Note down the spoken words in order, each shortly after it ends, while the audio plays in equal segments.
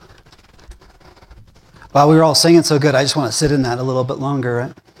While we were all singing so good, I just want to sit in that a little bit longer,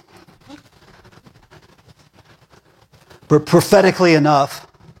 right? But prophetically enough,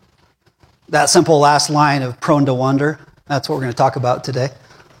 that simple last line of prone to wonder, that's what we're going to talk about today.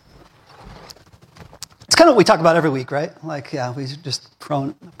 It's kind of what we talk about every week, right? Like, yeah, we just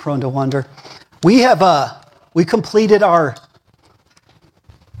prone to wonder. We completed our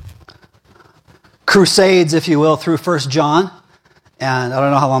crusades, if you will, through 1 John. And I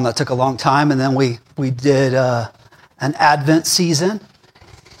don't know how long that took, a long time. And then we did an Advent season.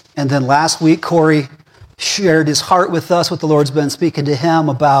 And then last week, Corey shared his heart with us, what the Lord's been speaking to him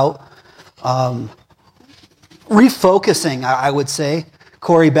about refocusing, I would say,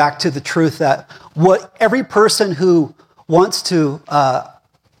 Corey, back to the truth that what every person who wants to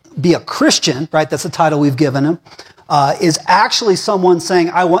be a Christian, right, that's the title we've given him, is actually someone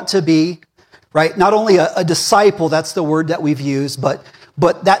saying, I want to be, right, not only a disciple, that's the word that we've used, but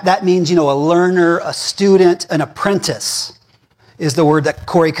that means, a learner, a student, an apprentice is the word that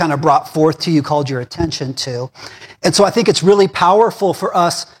Corey kind of brought forth to you, called your attention to. And so I think it's really powerful for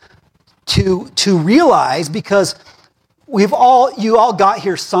us to realize, because you all got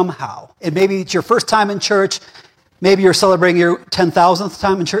here somehow. And maybe it's your first time in church. Maybe you're celebrating your 10,000th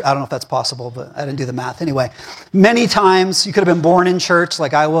time in church. I don't know if that's possible, but I didn't do the math. Anyway, many times you could have been born in church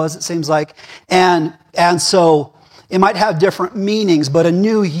like I was, it seems like. And so it might have different meanings, but a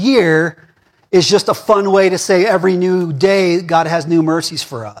new year is just a fun way to say every new day God has new mercies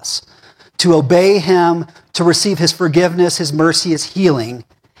for us. To obey him, to receive his forgiveness, his mercy, his healing,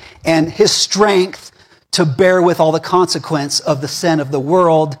 and his strength to bear with all the consequence of the sin of the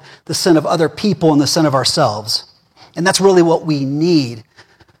world, the sin of other people, and the sin of ourselves. And that's really what we need.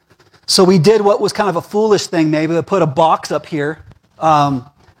 So we did what was kind of a foolish thing, maybe. We put a box up here a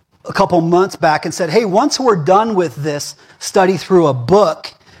couple months back and said, hey, once we're done with this study through a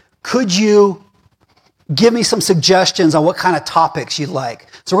book, could you give me some suggestions on what kind of topics you'd like?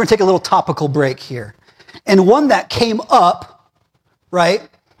 So we're going to take a little topical break here. And one that came up, right,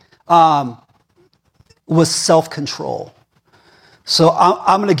 was self-control. So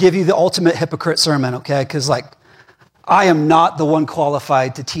I'm going to give you the ultimate hypocrite sermon, okay? Because I am not the one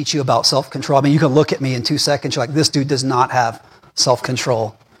qualified to teach you about self-control. I mean, you can look at me in 2 seconds. You're like, this dude does not have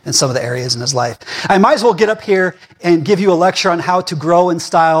self-control in some of the areas in his life. I might as well get up here and give you a lecture on how to grow and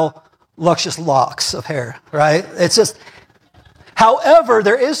style luscious locks of hair, right? It's just, however,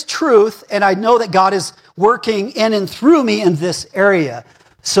 there is truth, and I know that God is working in and through me in this area.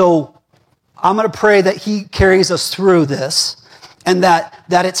 So I'm going to pray that he carries us through this and that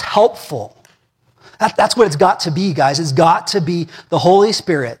it's helpful. That's what it's got to be, guys. It's got to be the Holy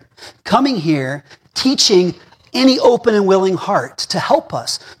Spirit coming here, teaching any open and willing heart to help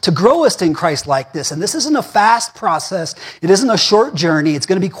us, to grow us in Christ like this. And this isn't a fast process. It isn't a short journey. It's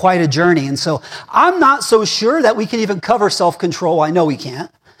going to be quite a journey. And so I'm not so sure that we can even cover self-control. I know we can't.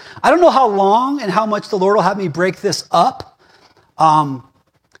 I don't know how long and how much the Lord will have me break this up.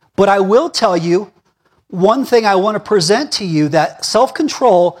 But I will tell you one thing I want to present to you, that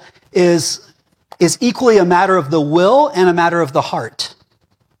self-control is equally a matter of the will and a matter of the heart.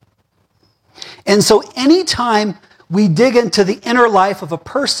 And so anytime we dig into the inner life of a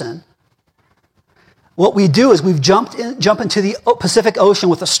person, what we do is we've jump into the Pacific Ocean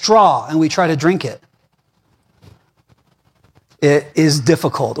with a straw and we try to drink it. It is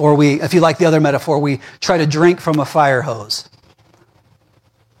difficult. Or if you like the other metaphor, we try to drink from a fire hose.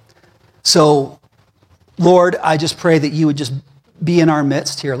 So, Lord, I just pray that you would just be in our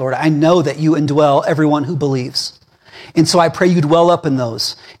midst here, Lord. I know that you indwell everyone who believes. And so I pray you'd well up in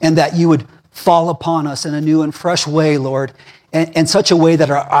those and that you would fall upon us in a new and fresh way, Lord, in such a way that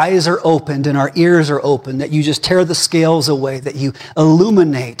our eyes are opened and our ears are open, that you just tear the scales away, that you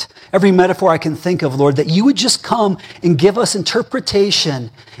illuminate every metaphor I can think of, Lord, that you would just come and give us interpretation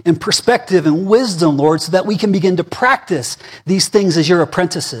and perspective and wisdom, Lord, so that we can begin to practice these things as your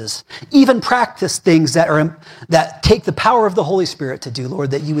apprentices, even practice things that take the power of the Holy Spirit to do,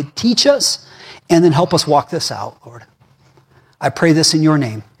 Lord, that you would teach us and then help us walk this out, Lord. I pray this in your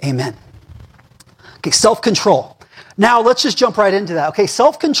name. Amen. Okay, self-control. Now, let's just jump right into that. Okay,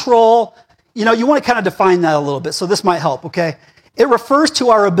 self-control, you want to kind of define that a little bit, so this might help, okay? It refers to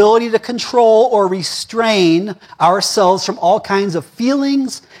our ability to control or restrain ourselves from all kinds of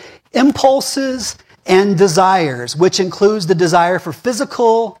feelings, impulses, and desires, which includes the desire for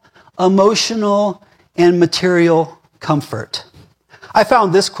physical, emotional, and material comfort. I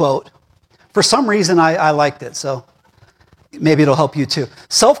found this quote. For some reason, I liked it, so maybe it'll help you too.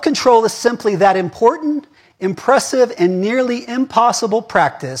 Self-control is simply that important, impressive, and nearly impossible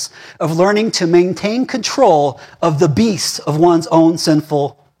practice of learning to maintain control of the beast of one's own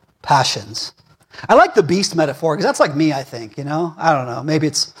sinful passions. I like the beast metaphor because that's like me, I think, I don't know. Maybe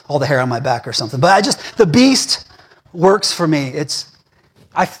it's all the hair on my back or something. But the beast works for me.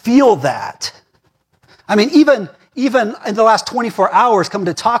 I feel that. I mean, even in the last 24 hours coming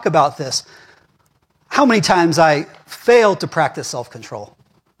to talk about this, how many times I failed to practice self-control.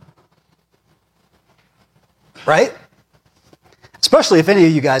 Right? Especially if any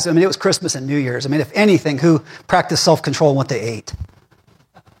of you guys, it was Christmas and New Year's. If anything, who practiced self-control in what they ate?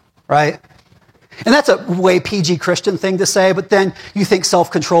 Right? And that's a way PG Christian thing to say, but then you think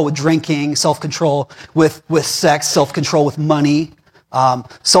self-control with drinking, self-control with sex, self-control with money,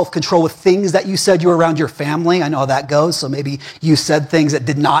 self-control with things that you said you were around your family. I know how that goes, so maybe you said things that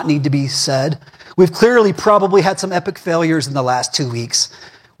did not need to be said. We've clearly probably had some epic failures in the last 2 weeks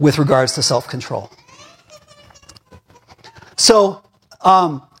with regards to self-control. So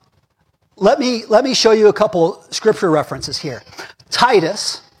let me show you a couple scripture references here.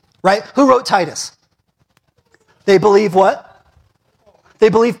 Titus, right? Who wrote Titus? They believe what? They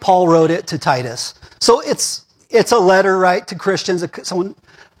believe Paul wrote it to Titus. So it's a letter, right, to Christians,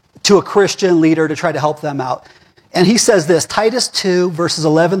 to a Christian leader to try to help them out. And he says this, Titus 2, verses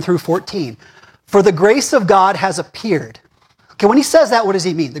 11 through 14. For the grace of God has appeared. Okay, when he says that, what does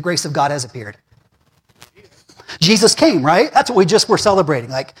he mean? The grace of God has appeared. Jesus came, right? That's what we just were celebrating.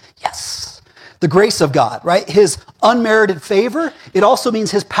 Like, yes, the grace of God, right? His unmerited favor. It also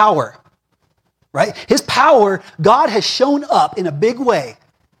means his power, right? His power, God has shown up in a big way,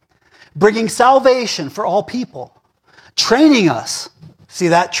 bringing salvation for all people, training us. See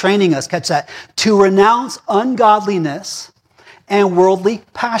that? Training us, catch that, to renounce ungodliness and worldly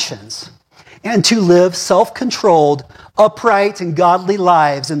passions, and to live self-controlled, upright, and godly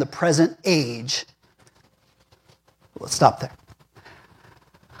lives in the present age. Let's stop there.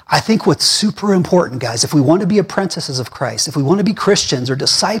 I think what's super important, guys, if we want to be apprentices of Christ, if we want to be Christians or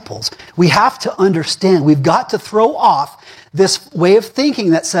disciples, we have to understand, we've got to throw off this way of thinking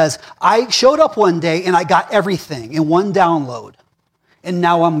that says, I showed up one day and I got everything in one download, and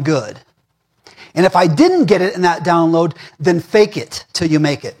now I'm good. And if I didn't get it in that download, then fake it till you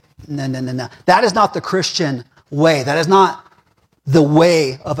make it. No. That is not the Christian way. That is not the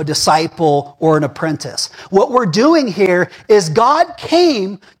way of a disciple or an apprentice. What we're doing here is God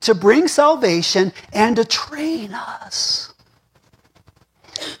came to bring salvation and to train us.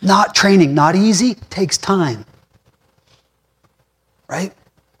 Not training, not easy, takes time. Right?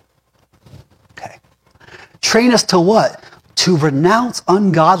 Okay. Train us to what? To renounce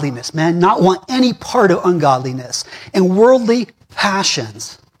ungodliness, man. Not want any part of ungodliness and worldly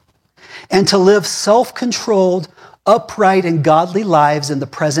passions. And to live self-controlled, upright, and godly lives in the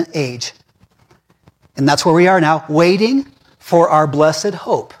present age. And that's where we are now, waiting for our blessed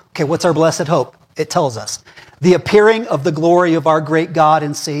hope. Okay, what's our blessed hope? It tells us. The appearing of the glory of our great God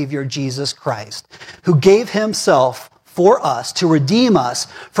and Savior, Jesus Christ, who gave himself for us to redeem us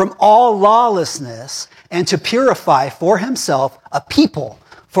from all lawlessness and to purify for himself a people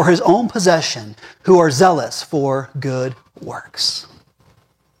for his own possession who are zealous for good works.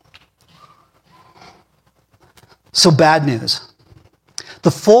 So bad news.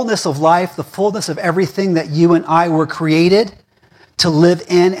 The fullness of life, the fullness of everything that you and I were created to live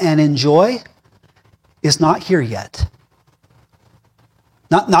in and enjoy is not here yet.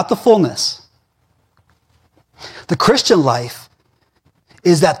 Not the fullness. The Christian life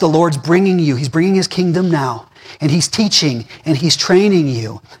is that the Lord's bringing you. He's bringing his kingdom now. And he's teaching and he's training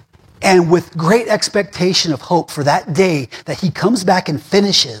you. And with great expectation of hope for that day that he comes back and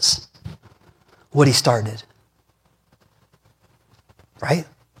finishes what he started. Right?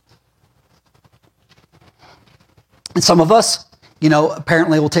 And some of us,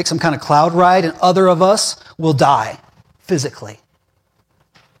 apparently will take some kind of cloud ride, and other of us will die physically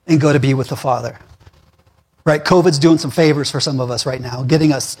and go to be with the Father. Right? COVID's doing some favors for some of us right now,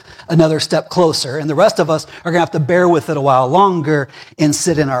 getting us another step closer, and the rest of us are going to have to bear with it a while longer and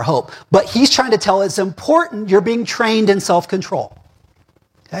sit in our hope. But he's trying to tell us it's important you're being trained in self-control.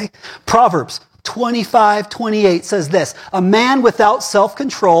 Okay? Proverbs 25:28 says this, a man without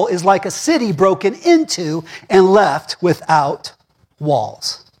self-control is like a city broken into and left without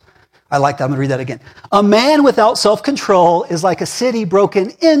walls. I like that. I'm going to read that again. A man without self-control is like a city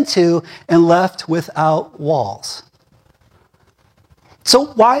broken into and left without walls.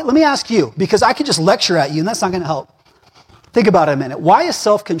 So why, let me ask you, because I could just lecture at you and that's not going to help. Think about it a minute. Why is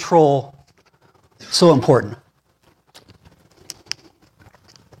self-control so important?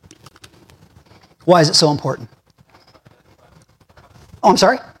 Why is it so important? Oh, I'm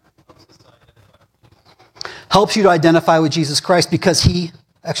sorry? Helps you to identify with Jesus Christ because he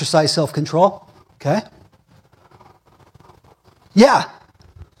exercised self-control. Okay. Yeah.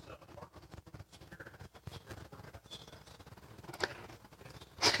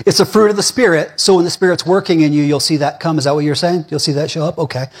 It's a fruit of the Spirit. So when the Spirit's working in you, you'll see that come. Is that what you're saying? You'll see that show up?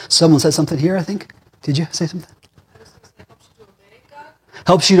 Okay. Someone said something here, I think. Did you say something?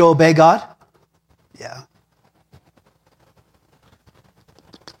 Helps you to obey God? Yeah.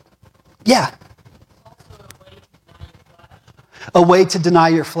 Yeah. A way to deny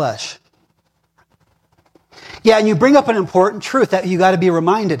your flesh. Yeah, and you bring up an important truth that you got to be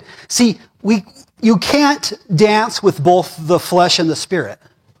reminded. See, you can't dance with both the flesh and the spirit,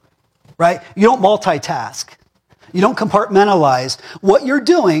 right? You don't multitask. You don't compartmentalize. What you're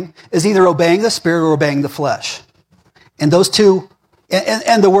doing is either obeying the spirit or obeying the flesh. And those two,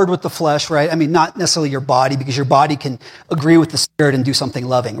 and the word with the flesh, right? I mean, not necessarily your body, because your body can agree with the spirit and do something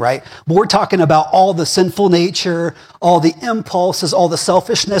loving, right? But we're talking about all the sinful nature, all the impulses, all the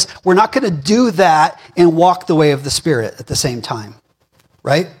selfishness. We're not going to do that and walk the way of the spirit at the same time,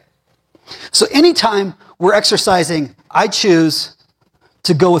 right? So anytime we're exercising, I choose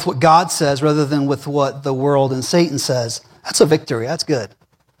to go with what God says rather than with what the world and Satan says, that's a victory. That's good.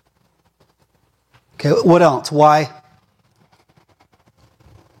 Okay, what else? Why?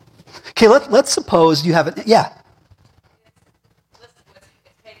 Okay, let's suppose you haven't, yeah.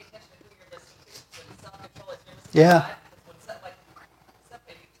 Yeah. Somebody said,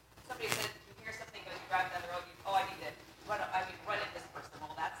 you hear something as you drive down the road, I need to run into this person.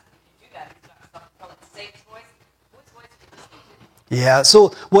 Well, if you do that, it's not self-control. It's Satan's voice. Whose voice are you listening to? Yeah, so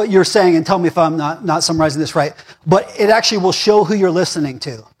what you're saying, and tell me if I'm not summarizing this right, but it actually will show who you're listening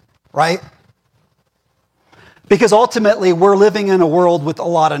to, right? Because ultimately, we're living in a world with a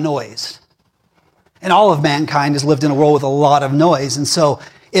lot of noise. And all of mankind has lived in a world with a lot of noise. And so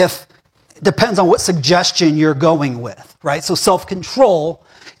it depends on what suggestion you're going with, right? So self-control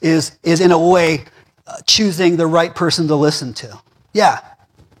is in a way choosing the right person to listen to. Yeah.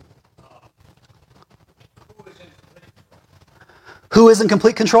 Who is in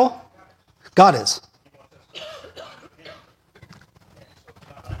complete control? God is.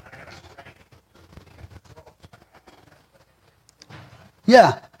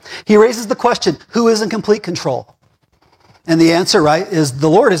 Yeah. He raises the question, who is in complete control? And the answer, right, is the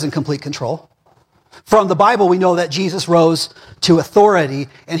Lord is in complete control. From the Bible, we know that Jesus rose to authority,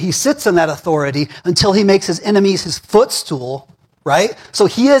 and he sits in that authority until he makes his enemies his footstool, right? So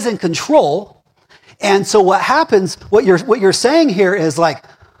he is in control. And so what happens, what you're saying here is like,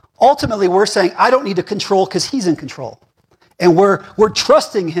 ultimately we're saying, I don't need to control because he's in control. And we're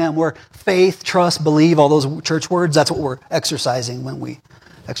trusting him. We're faith, trust, believe, all those church words. That's what we're exercising when we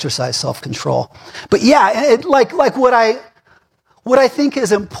exercise self-control. But yeah, like what I think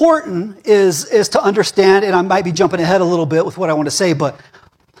is important is to understand, and I might be jumping ahead a little bit with what I want to say, but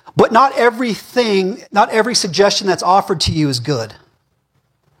not every suggestion that's offered to you is good.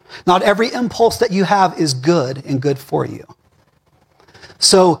 Not every impulse that you have is good and good for you.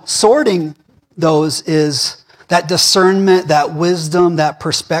 So sorting those is that discernment, that wisdom, that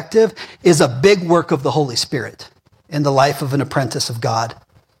perspective is a big work of the Holy Spirit in the life of an apprentice of God.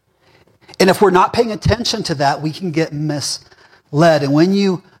 And if we're not paying attention to that, we can get misled. And when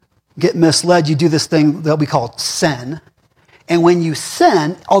you get misled, you do this thing that we call sin. And when you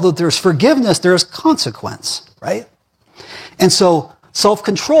sin, although there's forgiveness, there's consequence, right? And so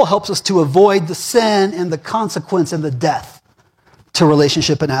self-control helps us to avoid the sin and the consequence and the death to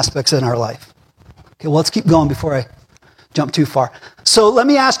relationship and aspects in our life. Okay, well, let's keep going before I jump too far. So let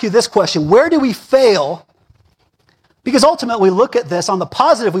me ask you this question. Where do we fail? Because ultimately, we look at this. On the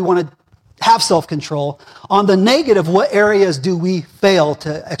positive, we want to have self-control. On the negative, what areas do we fail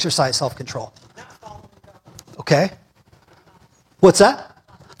to exercise self-control? Okay. What's that?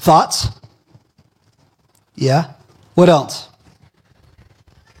 Thoughts? Yeah. What else?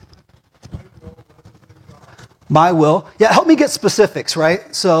 My will. Yeah, help me get specifics,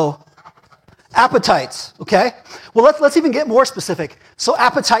 right? So, appetites, okay? Well, let's even get more specific. So,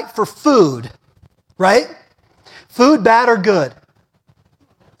 appetite for food, right? Food, bad or good?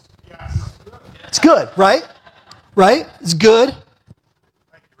 It's good, right? Right? It's good.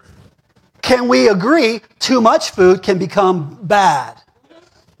 Can we agree too much food can become bad?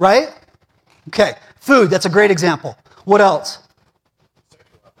 Right? Okay. Food, that's a great example. What else?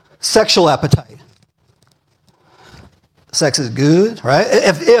 Sexual appetite. Sex is good, right?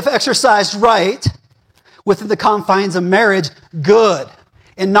 If exercised right within the confines of marriage, good.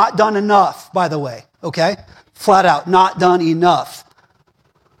 And not done enough, by the way, okay? Flat out, not done enough.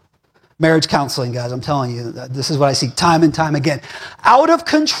 Marriage counseling, guys, I'm telling you, this is what I see time and time again. Out of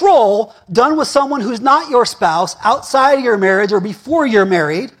control, done with someone who's not your spouse, outside of your marriage or before you're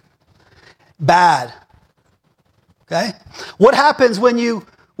married, bad. Okay? What happens when you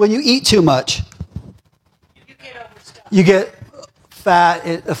eat too much? You get fat,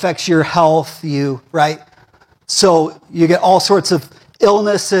 it affects your health, right? So you get all sorts of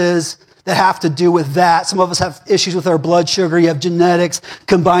illnesses that have to do with that. Some of us have issues with our blood sugar. You have genetics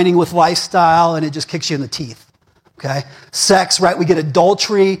combining with lifestyle, and it just kicks you in the teeth, okay? Sex, right? We get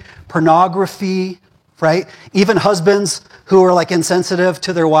adultery, pornography, right? Even husbands who are like insensitive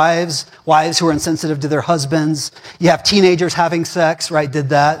to their wives who are insensitive to their husbands. You have teenagers having sex, right? Did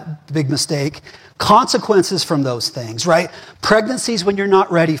that, big mistake. Consequences from those things, right? Pregnancies when you're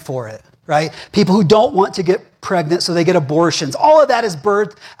not ready for it, right? People who don't want to get pregnant, so they get abortions. All of that is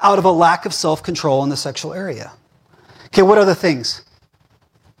birthed out of a lack of self-control in the sexual area. Okay, what other things?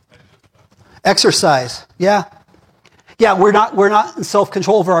 Exercise. Yeah. Yeah, we're not in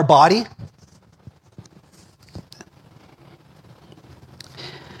self-control over our body.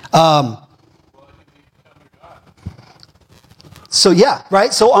 So yeah,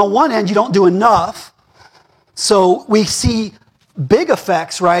 right? So on one end, you don't do enough. So we see big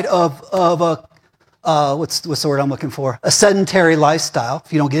effects, right, of a, what's the word I'm looking for? A sedentary lifestyle,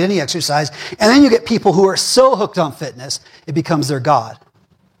 if you don't get any exercise. And then you get people who are so hooked on fitness, it becomes their God.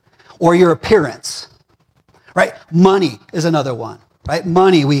 Or your appearance, right? Money is another one, right?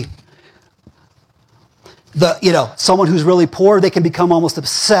 Money, someone who's really poor, they can become almost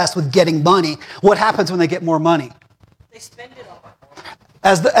obsessed with getting money. What happens when they get more money? They spend it all.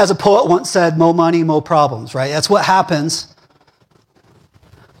 As a poet once said, "Mo money, mo problems," right? That's what happens.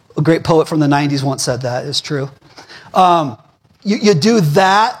 A great poet from the 90s once said that. It's true. You do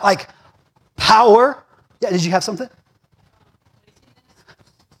that, like power. Yeah, did you have something?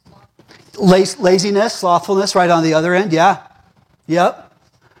 Laziness, slothfulness, right on the other end. Yeah. Yep.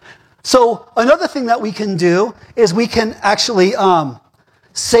 So another thing that we can do is we can actually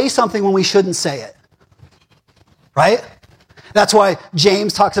say something when we shouldn't say it. Right? That's why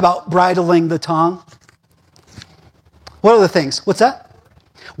James talks about bridling the tongue. What other things? What's that?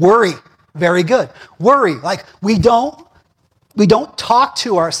 Worry. Very good. Worry. Like we don't talk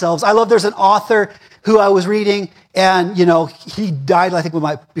to ourselves. I love there's an author who I was reading, and he died, I think,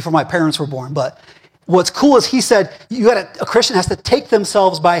 before my parents were born. But what's cool is he said a Christian has to take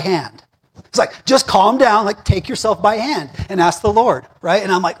themselves by hand. It's like, just calm down, like take yourself by hand and ask the Lord, right?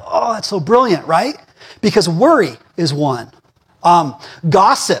 And I'm like, oh, that's so brilliant, right? Because worry is one.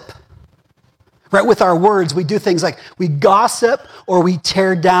 Gossip, right? With our words, we do things like we gossip or we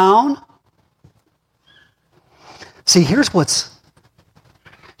tear down. See, here's what's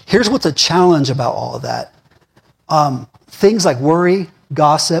a challenge about all of that. Things like worry,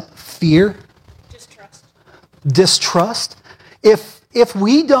 gossip, fear, distrust. If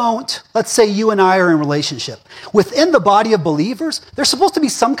we don't, let's say you and I are in a relationship, within the body of believers, there's supposed to be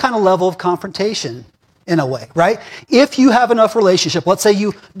some kind of level of confrontation in a way, right? If you have enough relationship, let's say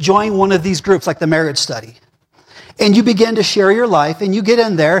you join one of these groups like the marriage study, and you begin to share your life, and you get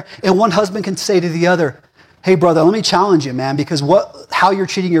in there, and one husband can say to the other, "Hey brother, let me challenge you, man, because how you're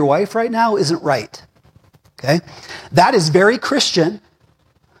treating your wife right now isn't right." Okay? That is very Christian,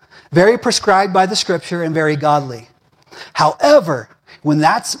 very prescribed by the scripture, and very godly. However, when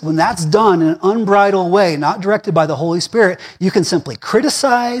that's done in an unbridled way, not directed by the Holy Spirit, you can simply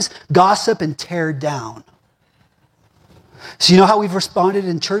criticize, gossip, and tear down. So you know how we've responded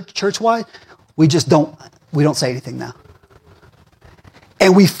in church-wide? We don't say anything now.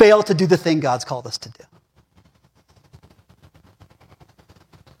 And we fail to do the thing God's called us to do.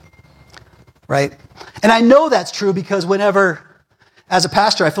 Right? And I know that's true because as a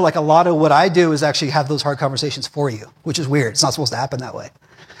pastor, I feel like a lot of what I do is actually have those hard conversations for you, which is weird. It's not supposed to happen that way.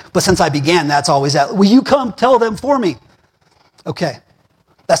 But since I began, that's always that. Will you come tell them for me? Okay.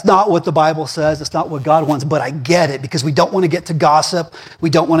 That's not what the Bible says. It's not what God wants, but I get it because we don't want to get to gossip. We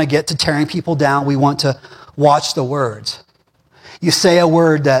don't want to get to tearing people down. We want to watch the words. You say a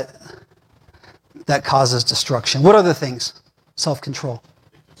word that causes destruction. What other things? Self-control.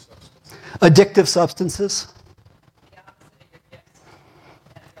 Addictive substances.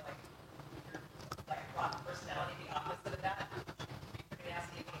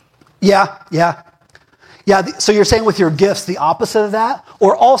 Yeah. So you're saying with your gifts, the opposite of that,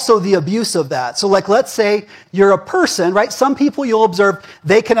 or also the abuse of that. So like, let's say you're a person, right? Some people you'll observe,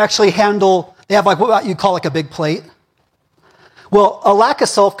 they can actually they have like what you call like a big plate. Well, a lack of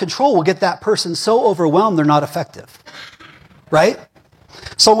self-control will get that person so overwhelmed they're not effective, right?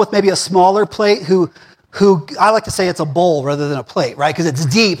 Someone with maybe a smaller plate who I like to say it's a bowl rather than a plate, right? Because it's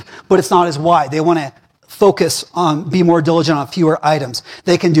deep, but it's not as wide. They want to be more diligent on fewer items.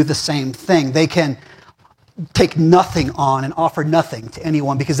 They can do the same thing. They can take nothing on and offer nothing to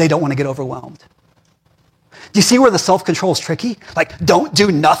anyone because they don't want to get overwhelmed. Do you see where the self-control is tricky? Like, don't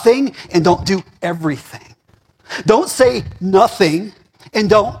do nothing and don't do everything. Don't say nothing and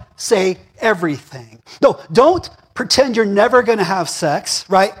don't say everything. No, don't pretend you're never going to have sex,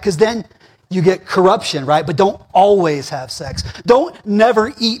 right? Because then you get corruption, right? But don't always have sex. Don't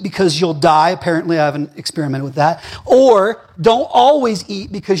never eat because you'll die. Apparently, I haven't experimented with that. Or don't always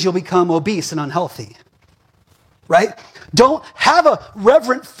eat because you'll become obese and unhealthy, right? Don't have a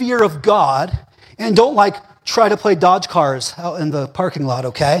reverent fear of God and don't try to play dodge cars out in the parking lot,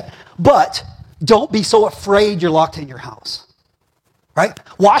 okay? But don't be so afraid you're locked in your house, right?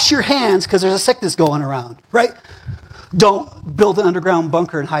 Wash your hands because there's a sickness going around, right? Don't build an underground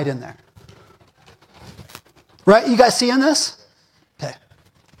bunker and hide in there. Right? You guys seeing this? Okay.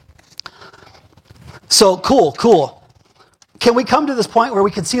 So, cool. Can we come to this point where we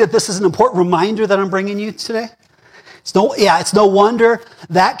can see that this is an important reminder that I'm bringing you today? It's no wonder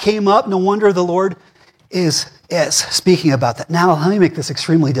that came up. No wonder the Lord is speaking about that. Now, let me make this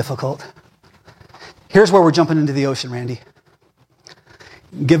extremely difficult. Here's where we're jumping into the ocean, Randy.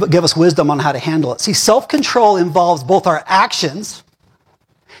 Give us wisdom on how to handle it. See, self-control involves both our actions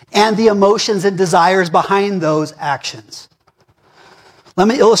and the emotions and desires behind those actions. Let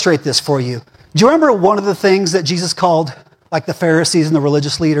me illustrate this for you. Do you remember one of the things that Jesus called, the Pharisees and the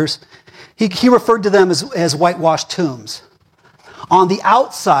religious leaders? He referred to them as whitewashed tombs. On the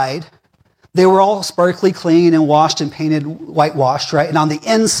outside, they were all sparkly clean and washed and painted whitewashed, right? And on the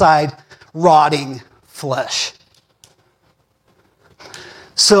inside, rotting flesh.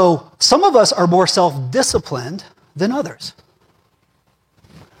 So some of us are more self-disciplined than others.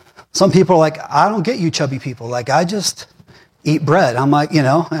 Some people are like, I don't get you chubby people. I just eat bread. I'm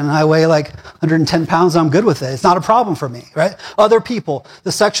and I weigh 110 pounds. I'm good with it. It's not a problem for me, right? Other people,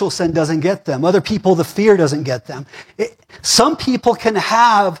 the sexual sin doesn't get them. Other people, the fear doesn't get them. Some people can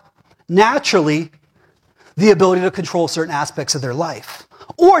have naturally the ability to control certain aspects of their life.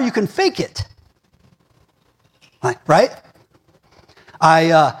 Or you can fake it, right?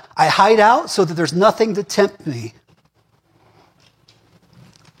 I hide out so that there's nothing to tempt me.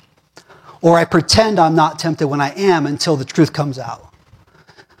 Or I pretend I'm not tempted when I am until the truth comes out.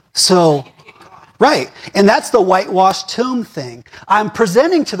 So, right. And that's the whitewashed tomb thing. I'm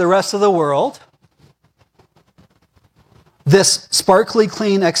presenting to the rest of the world this sparkly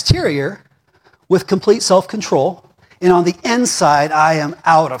clean exterior with complete self-control. And on the inside, I am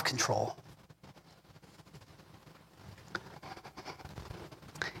out of control.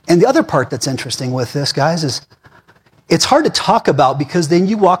 And the other part that's interesting with this, guys, is it's hard to talk about because then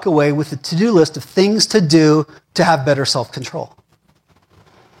you walk away with a to-do list of things to do to have better self-control.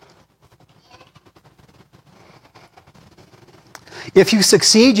 If you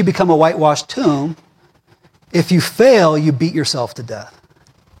succeed, you become a whitewashed tomb. If you fail, you beat yourself to death.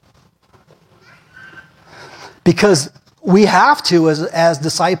 Because we have to, as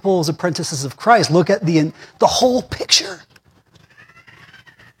disciples, apprentices of Christ, look at the whole picture.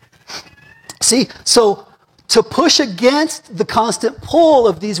 See, so to push against the constant pull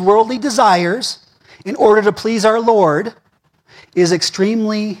of these worldly desires in order to please our Lord is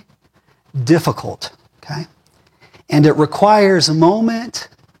extremely difficult, okay? And it requires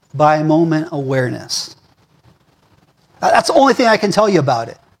moment-by-moment awareness. That's the only thing I can tell you about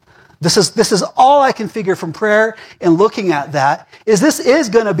it. This is all I can figure from prayer and looking at that, is this is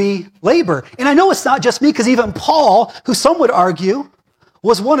going to be labor. And I know it's not just me, because even Paul, who some would argue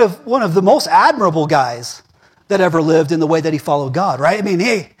was one of the most admirable guys that ever lived in the way that he followed God, right? I mean,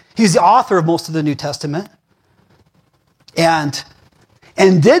 he's the author of most of the New Testament. And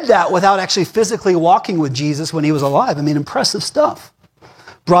did that without actually physically walking with Jesus when he was alive. I mean, impressive stuff.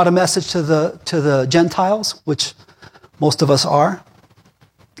 Brought a message to the Gentiles, which most of us are.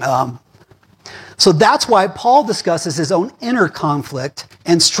 So that's why Paul discusses his own inner conflict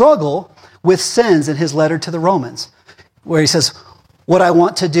and struggle with sins in his letter to the Romans, where he says, what I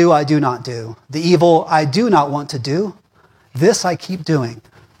want to do, I do not do. The evil I do not want to do, this I keep doing.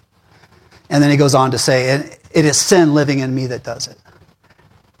 And then he goes on to say, it is sin living in me that does it.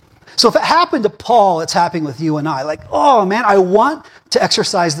 So if it happened to Paul, it's happening with you and I. Oh man, I want to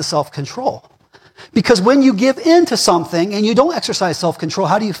exercise the self-control. Because when you give in to something and you don't exercise self-control,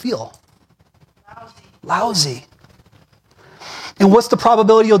 how do you feel? Lousy. And what's the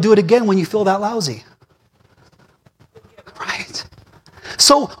probability you'll do it again when you feel that lousy? Right.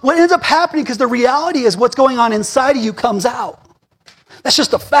 So what ends up happening, because the reality is what's going on inside of you comes out. That's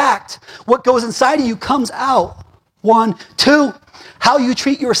just a fact. What goes inside of you comes out. 1, 2, how you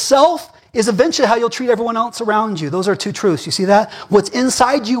treat yourself is eventually how you'll treat everyone else around you. Those are 2 truths. You see that? What's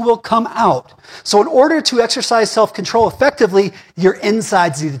inside you will come out. So in order to exercise self-control effectively, your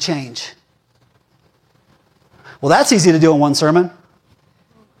insides need to change. Well, that's easy to do in one sermon.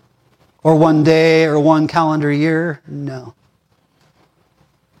 or one day or one calendar year. No.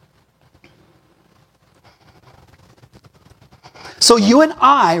 So you and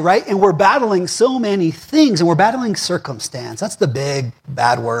I, right, and we're battling so many things, and we're battling circumstance. That's the big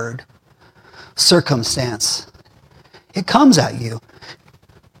bad word. Circumstance. It comes at you.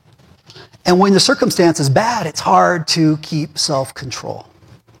 And when the circumstance is bad, it's hard to keep self-control.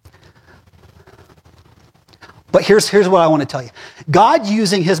 But here's what I want to tell you. God,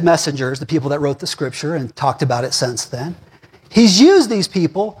 using his messengers, the people that wrote the scripture and talked about it since then, he's used these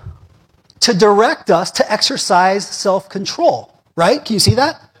people to direct us to exercise self-control, right? Can you see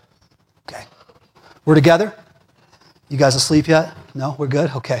that? Okay. We're together? You guys asleep yet? No? We're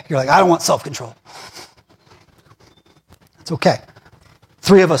good? Okay. You're like, I don't want self-control. It's okay.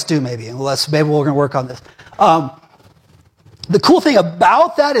 3 of us do maybe, and maybe we're going to work on this. The cool thing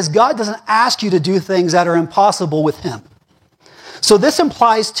about that is God doesn't ask you to do things that are impossible with him. So this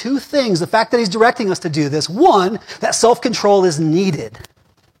implies 2 things. The fact that he's directing us to do this. 1, that self-control is needed.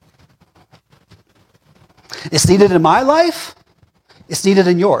 It's needed in my life. It's needed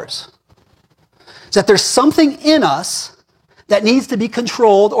in yours. It's that there's something in us that needs to be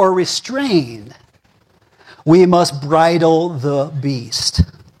controlled or restrained. We must bridle the beast.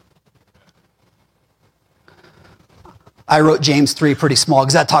 I wrote James 3 pretty small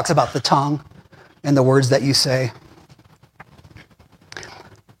because that talks about the tongue and the words that you say.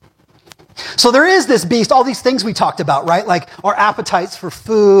 So there is this beast, all these things we talked about, right? Like our appetites for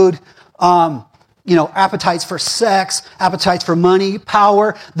food, appetites for sex, appetites for money,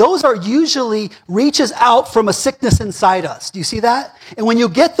 power. Those are usually reaches out from a sickness inside us. Do you see that? And when you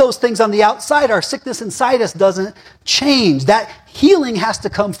get those things on the outside, our sickness inside us doesn't change. That healing has to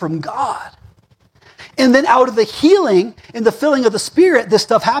come from God. And then out of the healing and the filling of the Spirit, this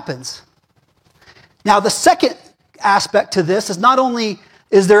stuff happens. Now, the second aspect to this is not only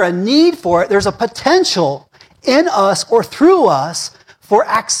is there a need for it, there's a potential in us or through us for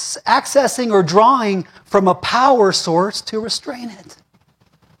accessing or drawing from a power source to restrain it.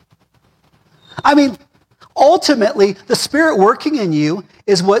 I mean, ultimately, the Spirit working in you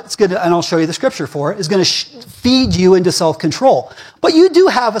is what's going to, and I'll show you the scripture for it, is going to feed you into self-control. But you do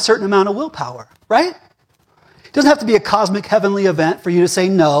have a certain amount of willpower, right? It doesn't have to be a cosmic heavenly event for you to say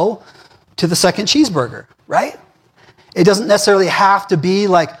no to the second cheeseburger, right? It doesn't necessarily have to be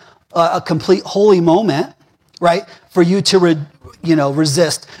like a complete holy moment, right, for you to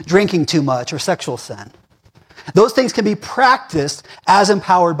resist drinking too much or sexual sin. Those things can be practiced as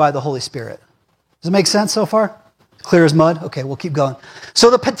empowered by the Holy Spirit. Does it make sense so far? Clear as mud? Okay, we'll keep going. So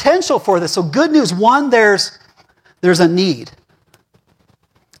the potential for this. So good news. 1, there's a need.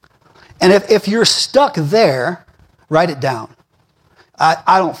 And if you're stuck there, write it down.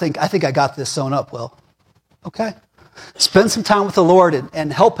 I think I got this sewn up, Will. Okay? Spend some time with the Lord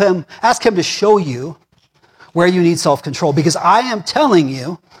and help him, ask him to show you where you need self-control. Because I am telling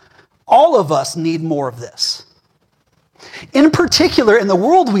you, all of us need more of this. In particular, in the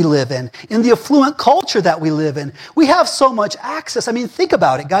world we live in the affluent culture that we live in, we have so much access. I mean, think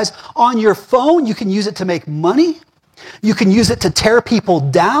about it, guys. On your phone, you can use it to make money. You can use it to tear people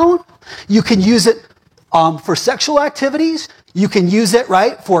down. You can use it for sexual activities. You can use it,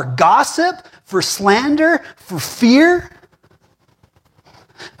 right, for gossip, for slander, for fear,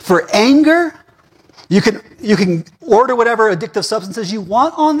 for anger. You can order whatever addictive substances you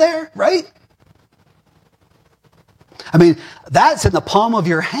want on there, right? I mean, that's in the palm of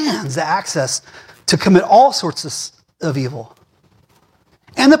your hands, the access to commit all sorts of evil.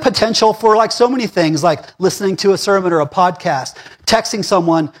 And the potential for like so many things, like listening to a sermon or a podcast, texting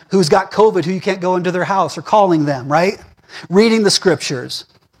someone who's got COVID who you can't go into their house, or calling them, right? Reading the scriptures.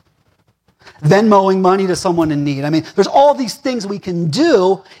 Venmoing money to someone in need. I mean, there's all these things we can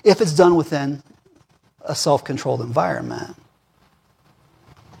do if it's done within a self-controlled environment.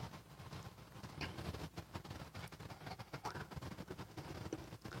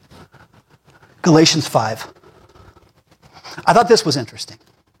 Galatians 5. I thought this was interesting.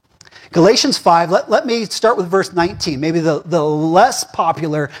 Galatians 5, let me start with verse 19, maybe the less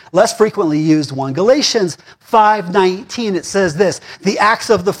popular, less frequently used one. Galatians 5:19, it says this: the acts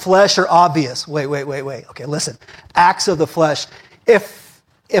of the flesh are obvious. Wait. Okay, listen. Acts of the flesh. If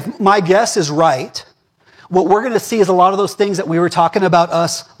my guess is right, what we're going to see is a lot of those things that we were talking about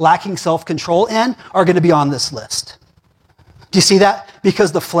us lacking self-control in are going to be on this list. Do you see that?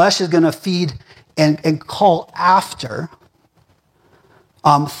 Because the flesh is going to feed and call after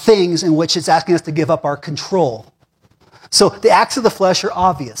things in which it's asking us to give up our control. So the acts of the flesh are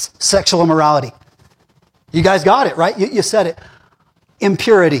obvious. Sexual immorality. You guys got it, right? You said it.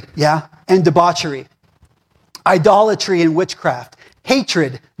 Impurity, yeah, and debauchery. Idolatry and witchcraft.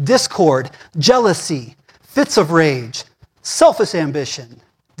 hatred, discord, jealousy, fits of rage, selfish ambition,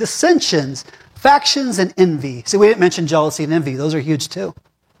 dissensions, factions, and envy. See, we didn't mention jealousy and envy. Those are huge too.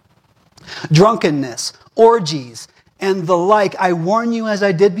 Drunkenness, orgies, and the like. I warn you, as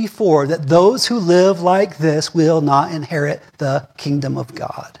I did before, that those who live like this will not inherit the kingdom of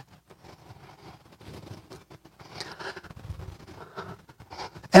God.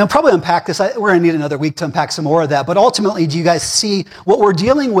 And I'll probably unpack this. We're going to need another week to unpack some more of that. But ultimately, do you guys see what we're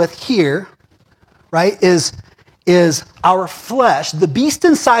dealing with here, right, is our flesh. The beast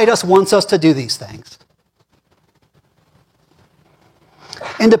inside us wants us to do these things.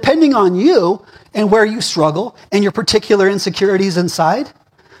 And depending on you and where you struggle and your particular insecurities inside,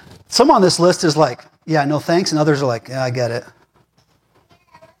 some on this list is like, yeah, no thanks. And others are like, yeah, I get it.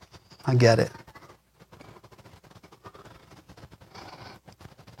 I get it.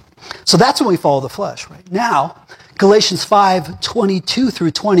 So that's when we follow the flesh, right? Now, Galatians 5:22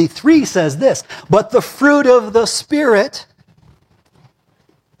 through 23 says this, but the fruit of the Spirit,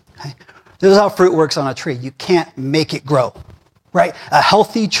 okay, this is how fruit works on a tree. You can't make it grow, right? A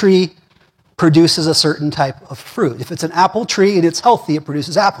healthy tree produces a certain type of fruit. If it's an apple tree and it's healthy, it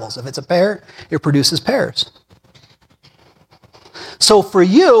produces apples. If it's a pear, it produces pears. So for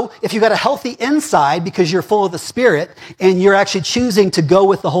you, if you got a healthy inside because you're full of the Spirit and you're actually choosing to go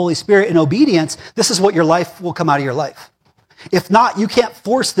with the Holy Spirit in obedience, this is what your life will come out of your life. If not, you can't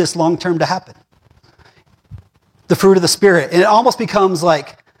force this long-term to happen. The fruit of the Spirit. And it almost becomes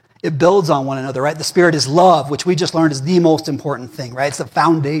like it builds on one another, right? The Spirit is love, which we just learned is the most important thing, right? It's the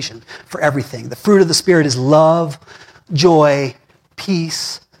foundation for everything. The fruit of the Spirit is love, joy,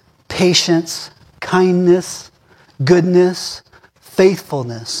 peace, patience, kindness, goodness,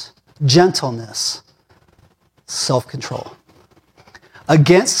 faithfulness, gentleness, self-control.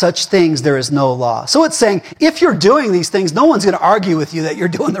 Against such things there is no law. So it's saying, if you're doing these things, no one's going to argue with you that you're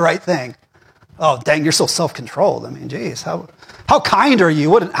doing the right thing. Oh, dang, you're so self-controlled. I mean, geez, how kind are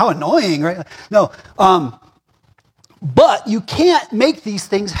you? How annoying, right? No, but you can't make these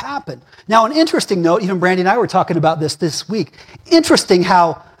things happen. Now, an interesting note, even Brandy and I were talking about this week. Interesting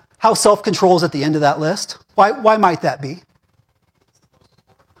how self-control is at the end of that list. Why might that be?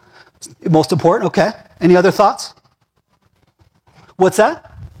 Most important, okay. Any other thoughts? What's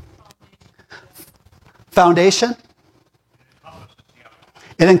that? Foundation?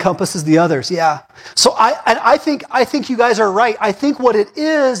 It encompasses the others, yeah. So I think you guys are right. I think what it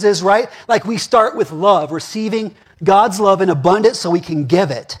is right, like we start with love, receiving God's love in abundance so we can give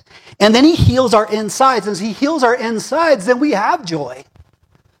it. And then he heals our insides. As he heals our insides, then we have joy.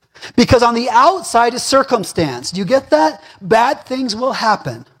 Because on the outside is circumstance. Do you get that? Bad things will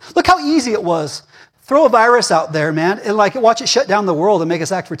happen. Look how easy it was. Throw a virus out there, man, and watch it shut down the world and make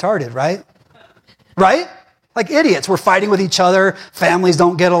us act retarded, right? Right? Like idiots. We're fighting with each other. Families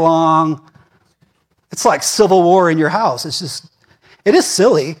don't get along. It's like civil war in your house. It is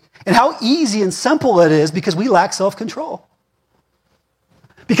silly. And how easy and simple it is because we lack self-control.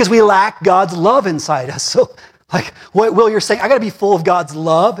 Because we lack God's love inside us. So, like what Will, you're saying, I got to be full of God's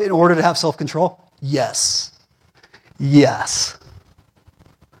love in order to have self-control? Yes. Yes.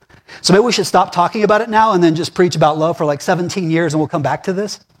 So maybe we should stop talking about it now and then just preach about love for like 17 years and we'll come back to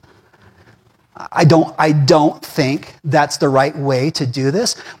this. I don't think that's the right way to do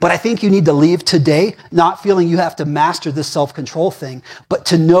this, but I think you need to leave today not feeling you have to master this self-control thing, but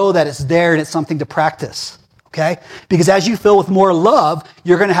to know that it's there and it's something to practice, okay? Because as you fill with more love,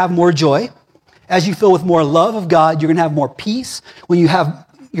 you're going to have more joy. As you fill with more love of God, you're going to have more peace. You're going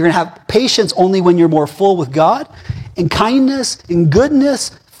to have patience only when you're more full with God, and kindness, and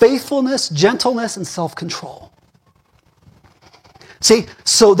goodness, faithfulness, gentleness, and self-control. See,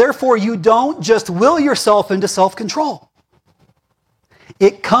 so therefore you don't just will yourself into self-control.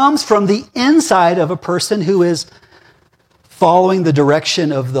 It comes from the inside of a person who is following the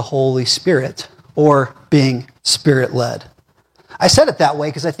direction of the Holy Spirit or being Spirit-led. I said it that way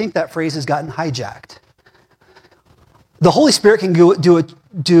because I think that phrase has gotten hijacked. The Holy Spirit can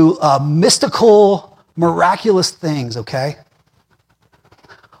do mystical, miraculous things, okay?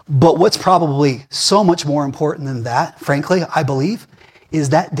 But what's probably so much more important than that, frankly, I believe, is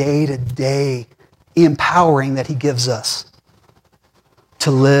that day-to-day empowering that he gives us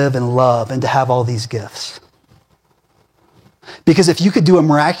to live and love and to have all these gifts. Because if you could do a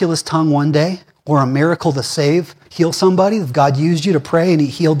miraculous tongue one day or a miracle to heal somebody, if God used you to pray and he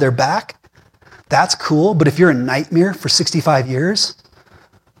healed their back, that's cool. But if you're a nightmare for 65 years,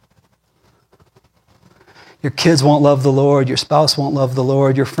 your kids won't love the Lord, your spouse won't love the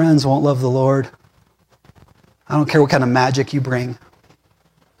Lord, your friends won't love the Lord. I don't care what kind of magic you bring.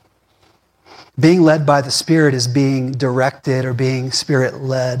 Being led by the Spirit is being directed or being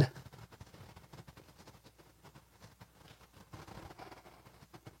Spirit-led.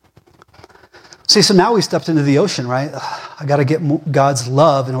 See, so now we stepped into the ocean, right? I got to get God's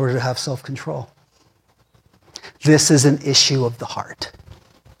love in order to have self-control. This is an issue of the heart.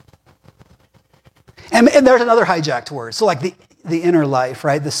 And there's another hijacked word. So like the inner life,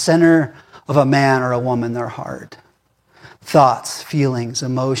 right? The center of a man or a woman, their heart. Thoughts, feelings,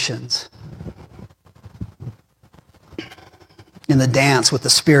 emotions. In the dance with the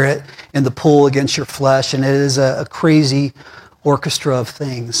Spirit and the pull against your flesh. And it is a crazy orchestra of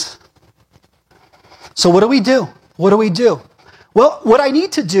things. So what do we do? What do we do? Well, what I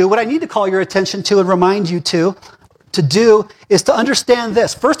need to call your attention to and remind you to do is to understand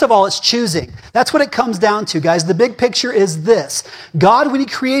this. First of all, it's choosing. That's what it comes down to, guys. The big picture is this. God, when he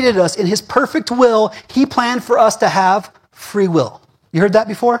created us in his perfect will, he planned for us to have free will. You heard that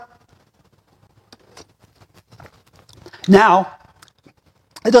before? Now,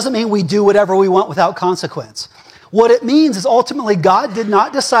 it doesn't mean we do whatever we want without consequence. What it means is ultimately God did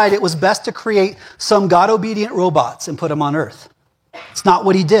not decide it was best to create some God-obedient robots and put them on earth. It's not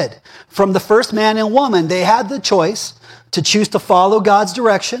what he did. From the first man and woman, they had the choice to choose to follow God's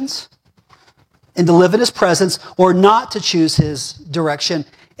directions and to live in his presence, or not to choose his direction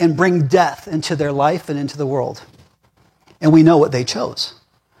and bring death into their life and into the world. And we know what they chose.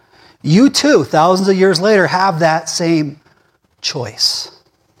 You too, thousands of years later, have that same choice.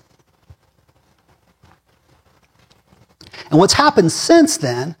 And what's happened since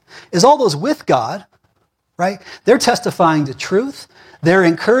then is all those with God, right? They're testifying to truth. They're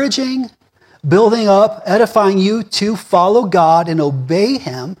encouraging, building up, edifying you to follow God and obey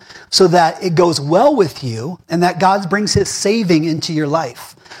him so that it goes well with you and that God brings his saving into your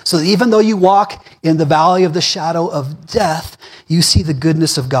life. So that even though you walk in the valley of the shadow of death, you see the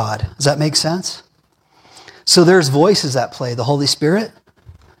goodness of God. Does that make sense? So there's voices at play. The Holy Spirit,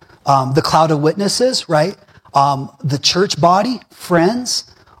 the cloud of witnesses, right? The church body,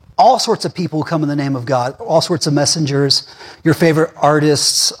 friends, all sorts of people who come in the name of God, all sorts of messengers, your favorite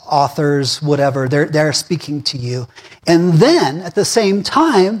artists, authors, whatever, they're speaking to you. And then at the same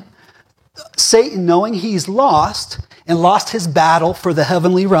time, Satan, knowing he's lost and lost his battle for the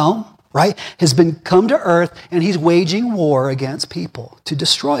heavenly realm, right, has been come to earth and he's waging war against people to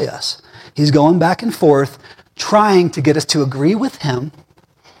destroy us. He's going back and forth trying to get us to agree with him,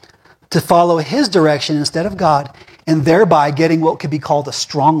 to follow his direction instead of God, and thereby getting what could be called a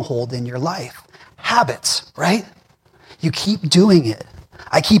stronghold in your life. Habits, right? You keep doing it.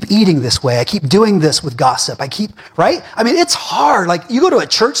 I keep eating this way. I keep doing this with gossip. Right? I mean, it's hard. Like, you go to a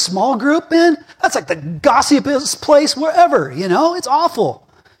church small group, man, that's like the gossipiest place wherever, It's awful.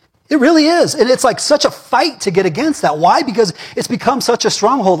 It really is. And it's like such a fight to get against that. Why? Because it's become such a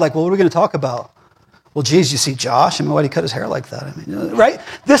stronghold. Like, well, what are we going to talk about? Well, geez, you see Josh? I mean, why'd he cut his hair like that? I mean, right?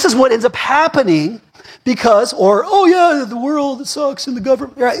 This is what ends up happening because, oh yeah, the world, it sucks, and the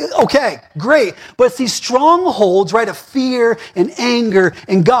government, right? Okay, great. But it's these strongholds, right, of fear and anger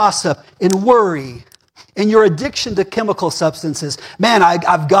and gossip and worry and your addiction to chemical substances. Man,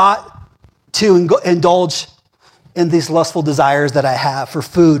 I've got to indulge in these lustful desires that I have for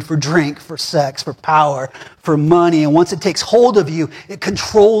food, for drink, for sex, for power, for money. And once it takes hold of you, it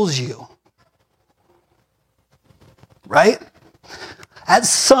controls you. Right? At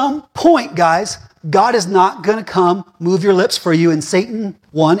some point, guys, God is not going to come move your lips for you, and Satan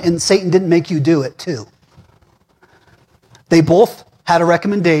won, and Satan didn't make you do it too. They both had a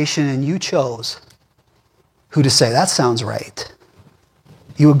recommendation, and you chose who to say, that sounds right.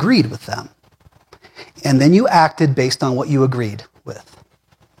 You agreed with them. And then you acted based on what you agreed with.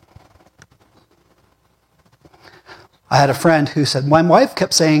 I had a friend who said, my wife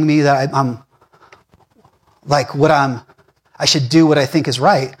kept saying to me that I'm like I should do what I think is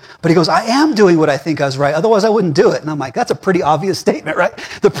right. But he goes, I am doing what I think is right. Otherwise, I wouldn't do it. And I'm like, that's a pretty obvious statement, right?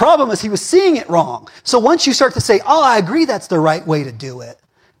 The problem is he was seeing it wrong. So once you start to say, oh, I agree that's the right way to do it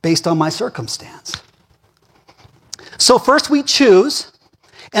based on my circumstance. So first we choose.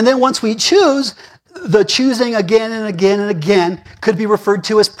 And then once we choose, the choosing again and again and again could be referred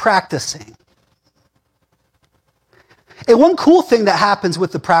to as practicing. And one cool thing that happens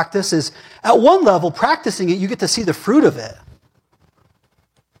with the practice is, at one level, practicing it, you get to see the fruit of it.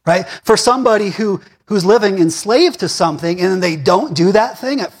 Right? For somebody who's living enslaved to something and they don't do that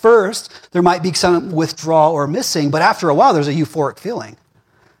thing, at first, there might be some withdrawal or missing, but after a while, there's a euphoric feeling.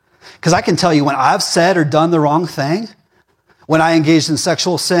 Because I can tell you, when I've said or done the wrong thing, when I engaged in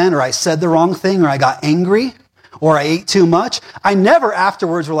sexual sin, or I said the wrong thing, or I got angry, or I ate too much, I never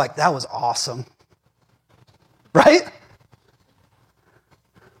afterwards were like, that was awesome. Right?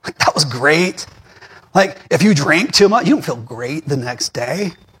 Like, that was great. Like, if you drink too much, you don't feel great the next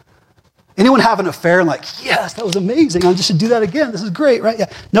day. Anyone have an affair and like, yes, that was amazing. I just should do that again. This is great, right?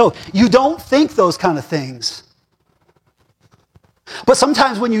 Yeah. No, you don't think those kind of things. But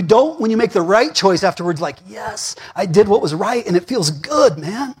sometimes when you make the right choice afterwards, like, yes, I did what was right, and it feels good,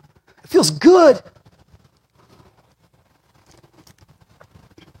 man. It feels good.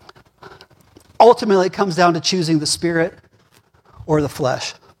 Ultimately, it comes down to choosing the spirit or the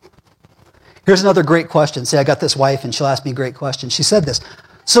flesh. Here's another great question. Say, I got this wife, and she'll ask me great questions. She said this.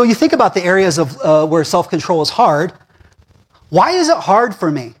 So you think about the areas of where self-control is hard. Why is it hard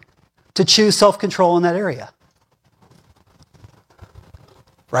for me to choose self-control in that area?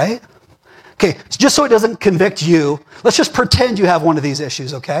 Right? Okay, just so it doesn't convict you, let's just pretend you have one of these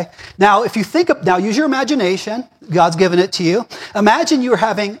issues, okay? Now, if you now use your imagination. God's given it to you. Imagine you're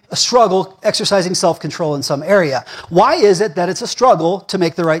having a struggle exercising self-control in some area. Why is it that it's a struggle to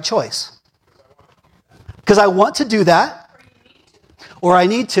make the right choice? Because I want to do that. Or I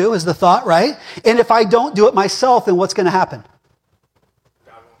need to, is the thought, right? And if I don't do it myself, then what's going to happen?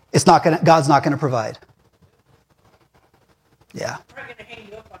 God's not going to provide. Yeah.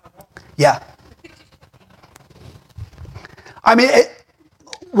 Yeah. I mean,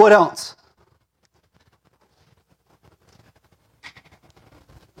 what else?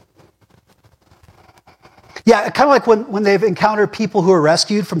 Yeah, kind of like when they've encountered people who are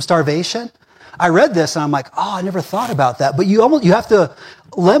rescued from starvation. I read this and I'm like, oh, I never thought about that. But you have to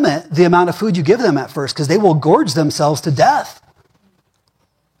limit the amount of food you give them at first because they will gorge themselves to death.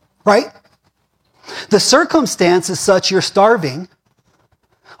 Right? The circumstance is such you're starving.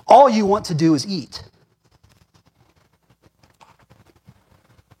 All you want to do is eat.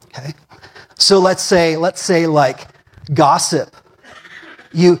 Okay? So let's say like gossip.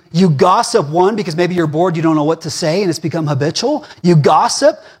 You gossip, one, because maybe you're bored, you don't know what to say, and it's become habitual. You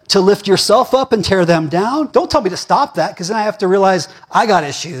gossip to lift yourself up and tear them down. Don't tell me to stop that, because then I have to realize I got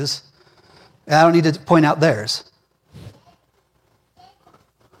issues, and I don't need to point out theirs.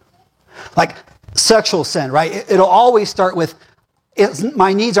 Like sexual sin, right? It'll always start with,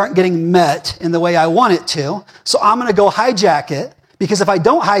 my needs aren't getting met in the way I want it to, so I'm going to go hijack it, because if I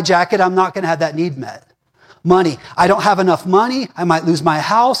don't hijack it, I'm not going to have that need met. Money. I don't have enough money. I might lose my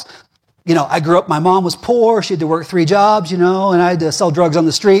house. I grew up, my mom was poor. She had to work 3 jobs, and I had to sell drugs on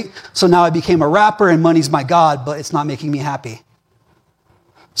the street. So now I became a rapper and money's my God, but it's not making me happy.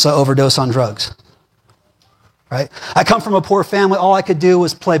 So I overdose on drugs. Right? I come from a poor family. All I could do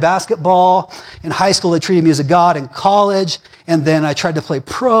was play basketball. In high school, they treated me as a god. In college, and then I tried to play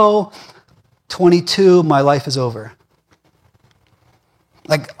pro. 22, my life is over.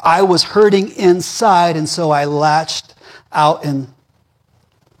 Like I was hurting inside, and so I latched out in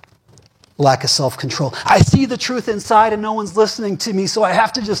lack of self-control. I see the truth inside and no one's listening to me, so I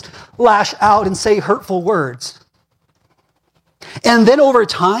have to just lash out and say hurtful words. And then over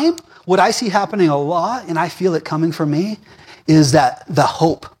time, what I see happening a lot, and I feel it coming from me, is that the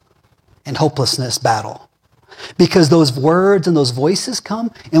hope and hopelessness battle. Because those words and those voices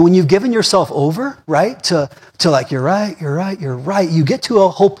come, and when you've given yourself over, right, to like, you're right, you get to a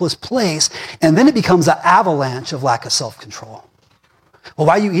hopeless place, and then it becomes an avalanche of lack of self-control. Well,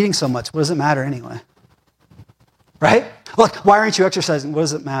 why are you eating so much? What does it matter anyway? Right? Look, why aren't you exercising? What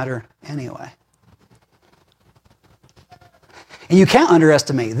does it matter anyway? And you can't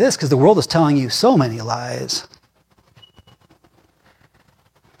underestimate this because the world is telling you so many lies.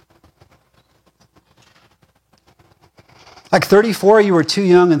 Like 34, you were too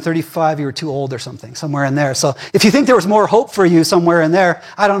young, and 35, you were too old or something, somewhere in there. So if you think there was more hope for you somewhere in there,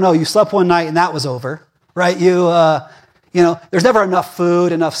 I don't know, you slept one night and that was over, right? There's never enough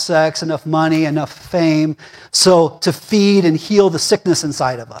food, enough sex, enough money, enough fame, so to feed and heal the sickness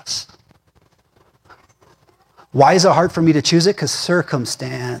inside of us. Why is it hard for me to choose it? Because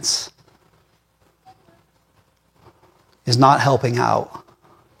circumstance is not helping out.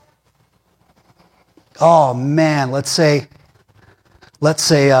 Oh man, let's say,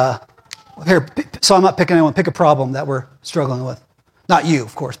 here, so I'm not picking anyone, pick a problem that we're struggling with. Not you,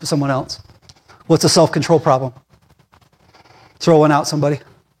 of course, but someone else. What's a self-control problem? Throw one out, somebody.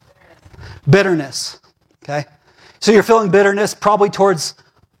 Bitterness, okay? So you're feeling bitterness probably towards,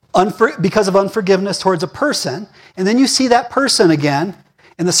 because of unforgiveness towards a person, and then you see that person again,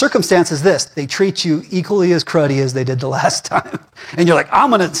 and the circumstance is this: they treat you equally as cruddy as they did the last time. And you're like, I'm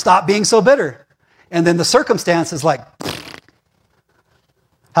going to stop being so bitter. And then the circumstance is like,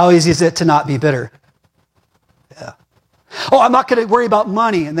 how easy is it to not be bitter? Yeah. Oh, I'm not going to worry about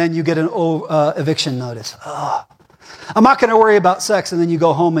money, and then you get an eviction notice. Oh. I'm not going to worry about sex, and then you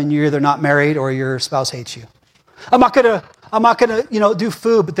go home and you're either not married or your spouse hates you. I'm not going I'm not going to, do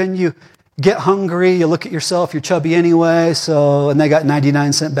food, but then you get hungry, you look at yourself, you're chubby anyway, and they got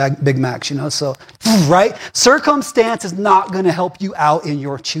 99-cent Big Macs, so, right? Circumstance is not going to help you out in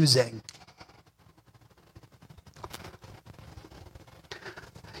your choosing.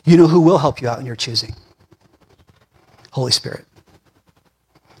 You know who will help you out in your choosing? Holy Spirit.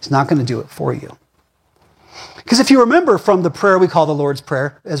 He's not going to do it for you. Because if you remember from the prayer we call the Lord's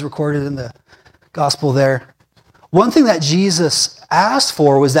Prayer, as recorded in the gospel there, one thing that Jesus asked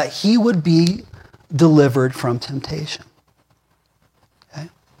for was that he would be delivered from temptation. Okay?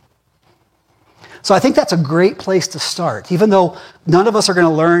 So I think that's a great place to start. Even though none of us are going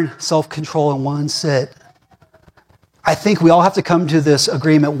to learn self-control in one sit, I think we all have to come to this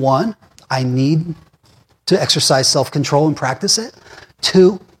agreement. One, I need to exercise self-control and practice it.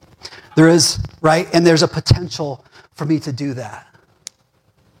 Two, there's a potential for me to do that.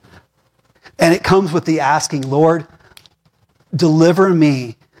 And it comes with the asking, Lord, deliver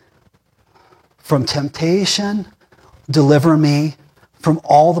me from temptation, deliver me from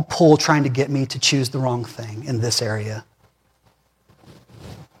all the pull trying to get me to choose the wrong thing in this area.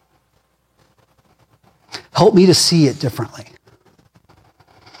 Help me to see it differently.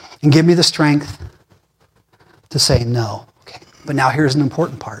 And give me the strength to say no. Okay. But now here's an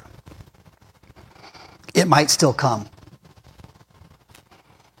important part. It might still come.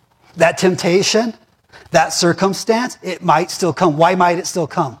 That temptation, that circumstance, it might still come. Why might it still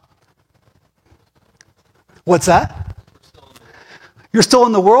come? What's that? You're still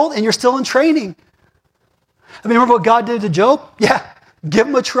in the world and you're still in training. I mean, remember what God did to Job? Yeah, give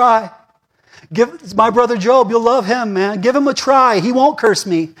him a try. It's my brother Job. You'll love him, man. Give him a try. He won't curse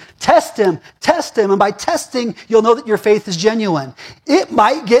me. Test him. And by testing, you'll know that your faith is genuine. It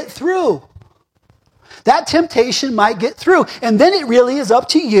might get through. That temptation might get through. And then it really is up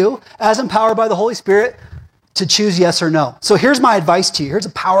to you, as empowered by the Holy Spirit, to choose yes or no. So here's my advice to you. Here's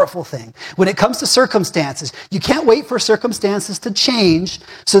a powerful thing. When it comes to circumstances, you can't wait for circumstances to change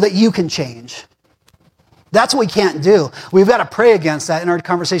so that you can change. That's what we can't do. We've got to pray against that in our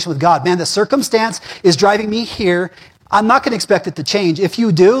conversation with God. Man, the circumstance is driving me here. I'm not going to expect it to change. If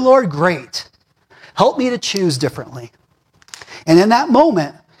you do, Lord, great. Help me to choose differently. And in that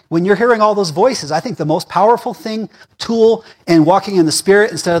moment, when you're hearing all those voices, I think the most powerful tool in walking in the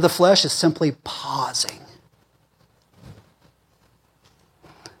Spirit instead of the flesh is simply pausing.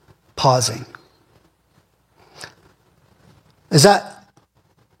 Pausing. Does that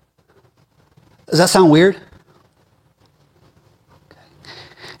sound weird? Okay.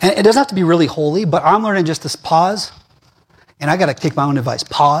 And it doesn't have to be really holy, but I'm learning just to pause. And I got to take my own advice.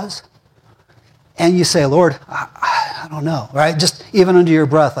 Pause. And you say, Lord, I don't know, right? Just even under your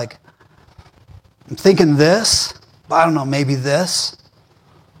breath, like, I'm thinking this, but I don't know, maybe this.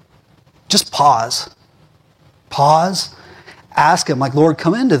 Just pause. Pause. Ask him, like, Lord,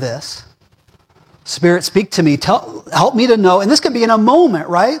 come into this. Spirit, speak to me. Help me to know. And this could be in a moment,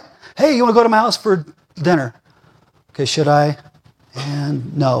 right? Hey, you want to go to my house for dinner? Okay, should I?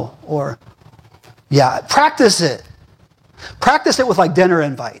 And no. Or, yeah, practice it. Practice it with like dinner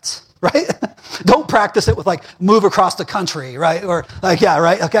invites, right? Don't practice it with like move across the country, right? Or like, yeah,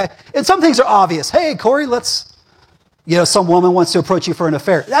 right? Okay. And some things are obvious. Hey, Corey, some woman wants to approach you for an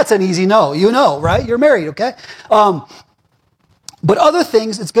affair. That's an easy no. You know, right? You're married, okay? But other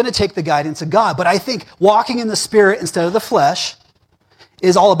things, it's going to take the guidance of God. But I think walking in the Spirit instead of the flesh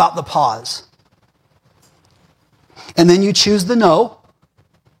is all about the pause. And then you choose the no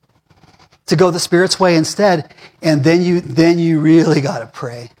to go the Spirit's way instead. And then you really got to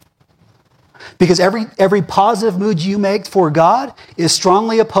pray. Because every positive move you make for God is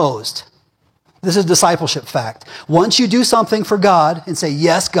strongly opposed. This is discipleship fact. Once you do something for God and say,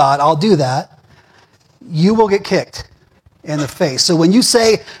 yes, God, I'll do that, you will get kicked in the face. So when you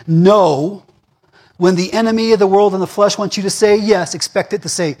say no, when the enemy of the world and the flesh wants you to say yes, expect it to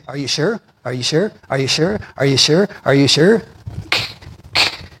say, are you sure? Are you sure? Are you sure? Are you sure? Are you sure?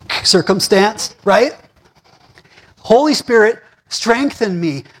 Circumstance, right? Holy Spirit, strengthen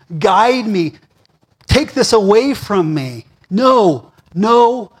me, guide me, take this away from me. No,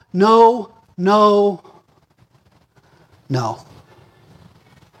 no, no, no, no.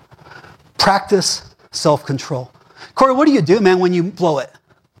 Practice self-control. Corey, what do you do, man, when you blow it?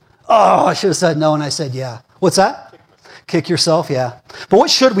 Oh, I should have said no, and I said yeah. What's that? Kick yourself, yeah. But what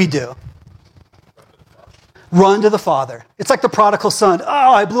should we do? Run to the Father. It's like the prodigal son.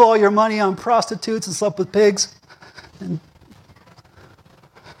 Oh, I blew all your money on prostitutes and slept with pigs. And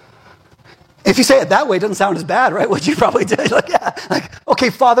if you say it that way, it doesn't sound as bad, right? What you probably did. Okay,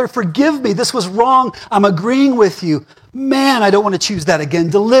 Father, forgive me. This was wrong. I'm agreeing with you. Man, I don't want to choose that again.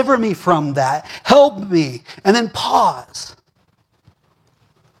 Deliver me from that. Help me. And then pause.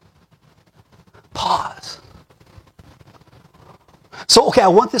 Pause. So, okay, I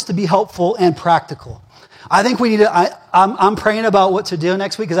want this to be helpful and practical. I think we need to, I'm praying about what to do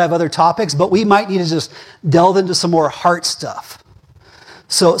next week because I have other topics, but we might need to just delve into some more heart stuff.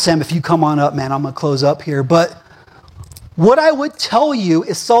 So, Sam, if you come on up, man, I'm going to close up here. But what I would tell you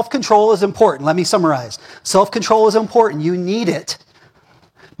is self-control is important. Let me summarize. Self-control is important. You need it.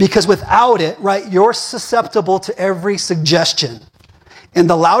 Because without it, right, you're susceptible to every suggestion. And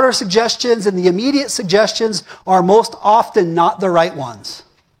the louder suggestions and the immediate suggestions are most often not the right ones.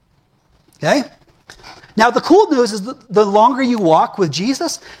 Okay? Now, the cool news is that the longer you walk with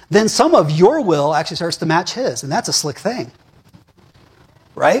Jesus, then some of your will actually starts to match his. And that's a slick thing.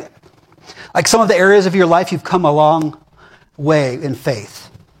 Right? Like some of the areas of your life, you've come a long way in faith.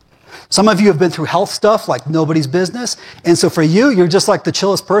 Some of you have been through health stuff like nobody's business. And so for you, you're just like the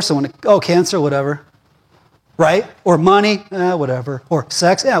chillest person when, cancer, whatever. Right? Or money, whatever. Or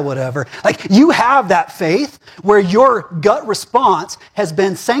sex, whatever. Like you have that faith where your gut response has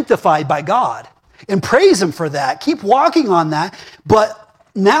been sanctified by God. And praise him for that. Keep walking on that. But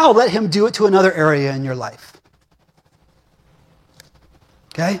now let him do it to another area in your life.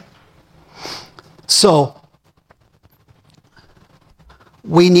 Okay? So,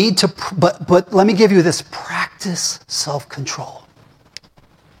 we need to, but let me give you this, practice self-control.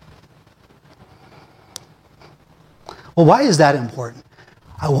 Well, why is that important?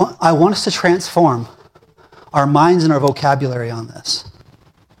 I want us to transform our minds and our vocabulary on this.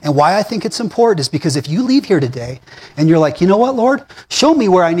 And why I think it's important is because if you leave here today and you're like, you know what, Lord? Show me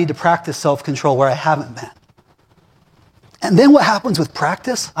where I need to practice self-control where I haven't been. And then what happens with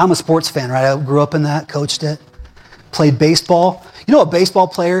practice? I'm a sports fan, right? I grew up in that, coached it, played baseball. You know a baseball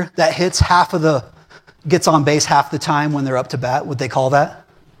player that gets on base half the time when they're up to bat, what they call that?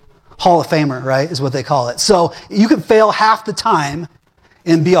 Hall of Famer, right, is what they call it. So you can fail half the time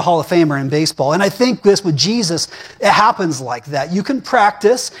and be a Hall of Famer in baseball. And I think this with Jesus, it happens like that. You can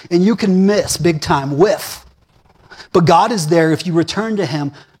practice and you can miss big time with. But God is there if you return to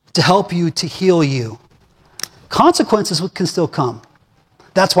him to help you, to heal you. Consequences can still come.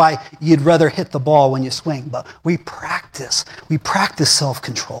 That's why you'd rather hit the ball when you swing. But we practice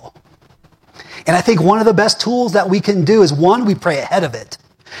self-control. And I think one of the best tools that we can do is, one, we pray ahead of it.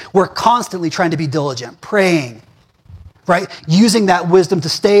 We're constantly trying to be diligent, praying, right? Using that wisdom to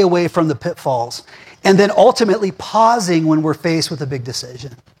stay away from the pitfalls. And then ultimately pausing when we're faced with a big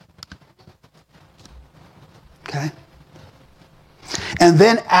decision. Okay? And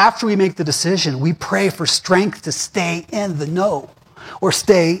then after we make the decision, we pray for strength to stay in the no or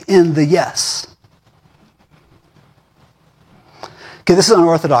stay in the yes. Okay, this is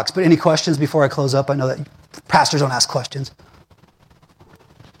unorthodox, but any questions before I close up? I know that pastors don't ask questions.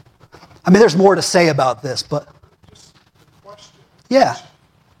 I mean, there's more to say about this, but... Just a question. Yeah.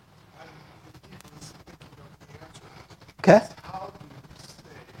 Okay. How do we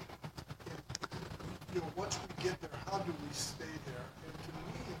stay? Once we get there, how do we stay there? And to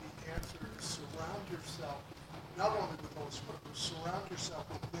me, the answer is surround yourself, not only with Holy Spirit, but surround yourself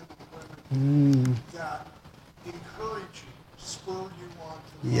with men and women that encourage you, spur you on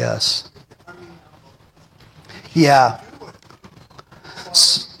to life. Yes. I mean, Yeah. do it by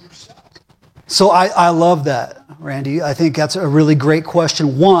yourself. So I love that, Randy. I think that's a really great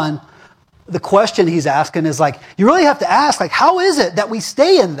question. One, the question he's asking is like, you really have to ask, like, how is it that we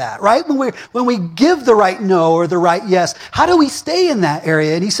stay in that, right? When we give the right no or the right yes, how do we stay in that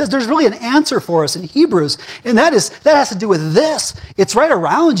area? And he says there's really an answer for us in Hebrews, and that has to do with this. It's right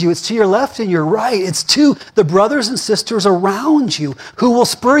around you. It's to your left and your right. It's to the brothers and sisters around you who will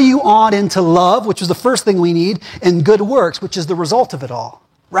spur you on into love, which is the first thing we need, and good works, which is the result of it all,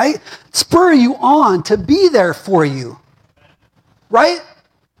 right? Spur you on to be there for you, right?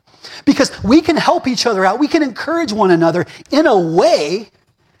 Because we can help each other out. We can encourage one another in a way.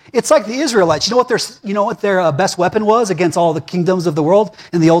 It's like the Israelites. You know what their best weapon was against all the kingdoms of the world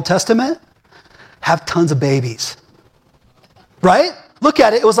in the Old Testament? Have tons of babies. Right? Look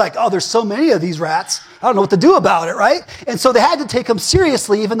at it. It was like, oh, there's so many of these rats. I don't know what to do about it, right? And so they had to take them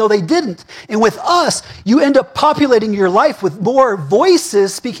seriously even though they didn't. And with us, you end up populating your life with more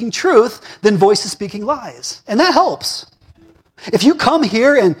voices speaking truth than voices speaking lies. And that helps. If you come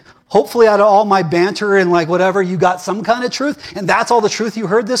here and hopefully out of all my banter and like whatever, you got some kind of truth, and that's all the truth you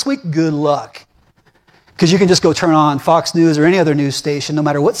heard this week, good luck. Because you can just go turn on Fox News or any other news station, no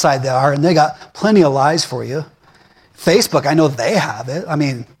matter what side they are, and they got plenty of lies for you. Facebook, I know they have it. I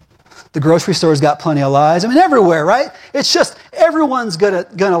mean, the grocery store's got plenty of lies. I mean, everywhere, right? It's just everyone's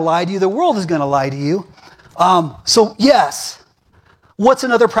gonna lie to you. The world is gonna lie to you. So yes, what's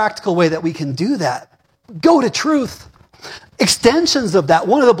another practical way that we can do that? Go to truth. Extensions of that,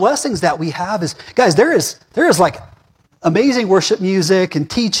 one of the blessings that we have is, guys, there is like amazing worship music and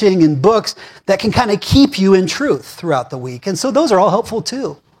teaching and books that can kind of keep you in truth throughout the week. And so those are all helpful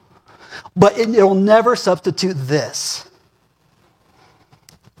too. But it'll never substitute this.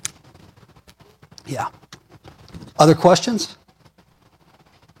 Yeah. Other questions?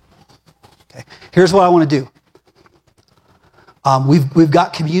 Okay. Here's what I want to do. We've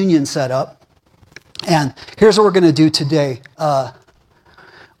got communion set up. And here's what we're going to do today.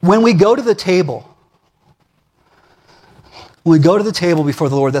 When we go to the table, before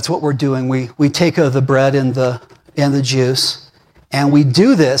the Lord, that's what we're doing. We take the bread and the juice, and we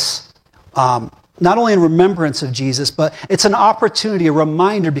do this not only in remembrance of Jesus, but it's an opportunity, a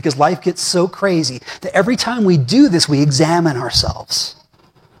reminder, because life gets so crazy that every time we do this, we examine ourselves.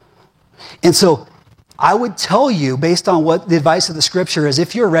 And so I would tell you, based on what the advice of the scripture is,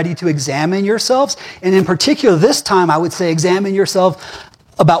 if you're ready to examine yourselves, and in particular this time, I would say examine yourself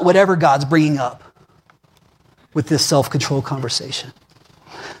about whatever God's bringing up with this self-control conversation.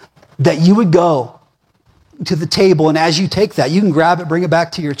 That you would go to the table, and as you take that, you can grab it, bring it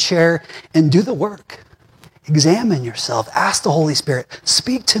back to your chair, and do the work. Examine yourself. Ask the Holy Spirit,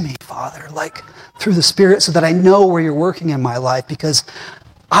 speak to me, Father, like through the Spirit, so that I know where you're working in my life, because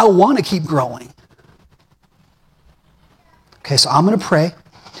I want to keep growing. Okay, so I'm going to pray.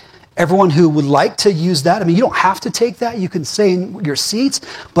 Everyone who would like to use that, I mean, you don't have to take that. You can stay in your seats,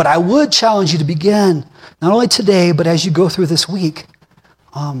 but I would challenge you to begin, not only today, but as you go through this week,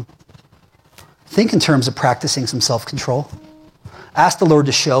 think in terms of practicing some self-control. Ask the Lord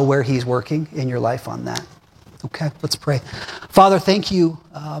to show where he's working in your life on that. Okay, let's pray. Father, thank you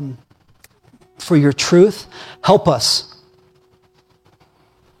for your truth. Help us.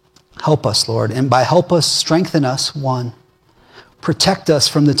 Help us, Lord. And by help us, strengthen us, one. Protect us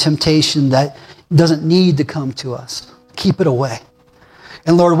from the temptation that doesn't need to come to us. Keep it away.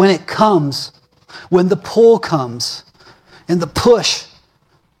 And Lord, when it comes, when the pull comes and the push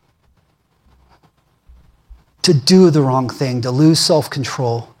to do the wrong thing, to lose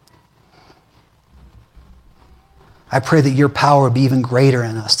self-control, I pray that your power would be even greater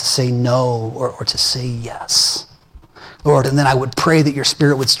in us to say no or to say yes. Lord, and then I would pray that your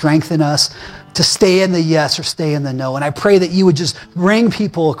Spirit would strengthen us to stay in the yes or stay in the no. And I pray that you would just bring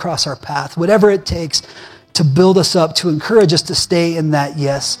people across our path, whatever it takes, to build us up, to encourage us to stay in that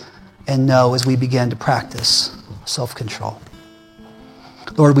yes and no as we begin to practice self-control.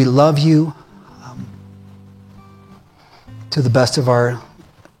 Lord, we love you to the best of our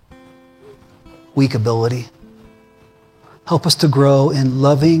weak ability. Help us to grow in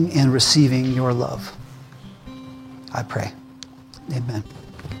loving and receiving your love. I pray. Amen.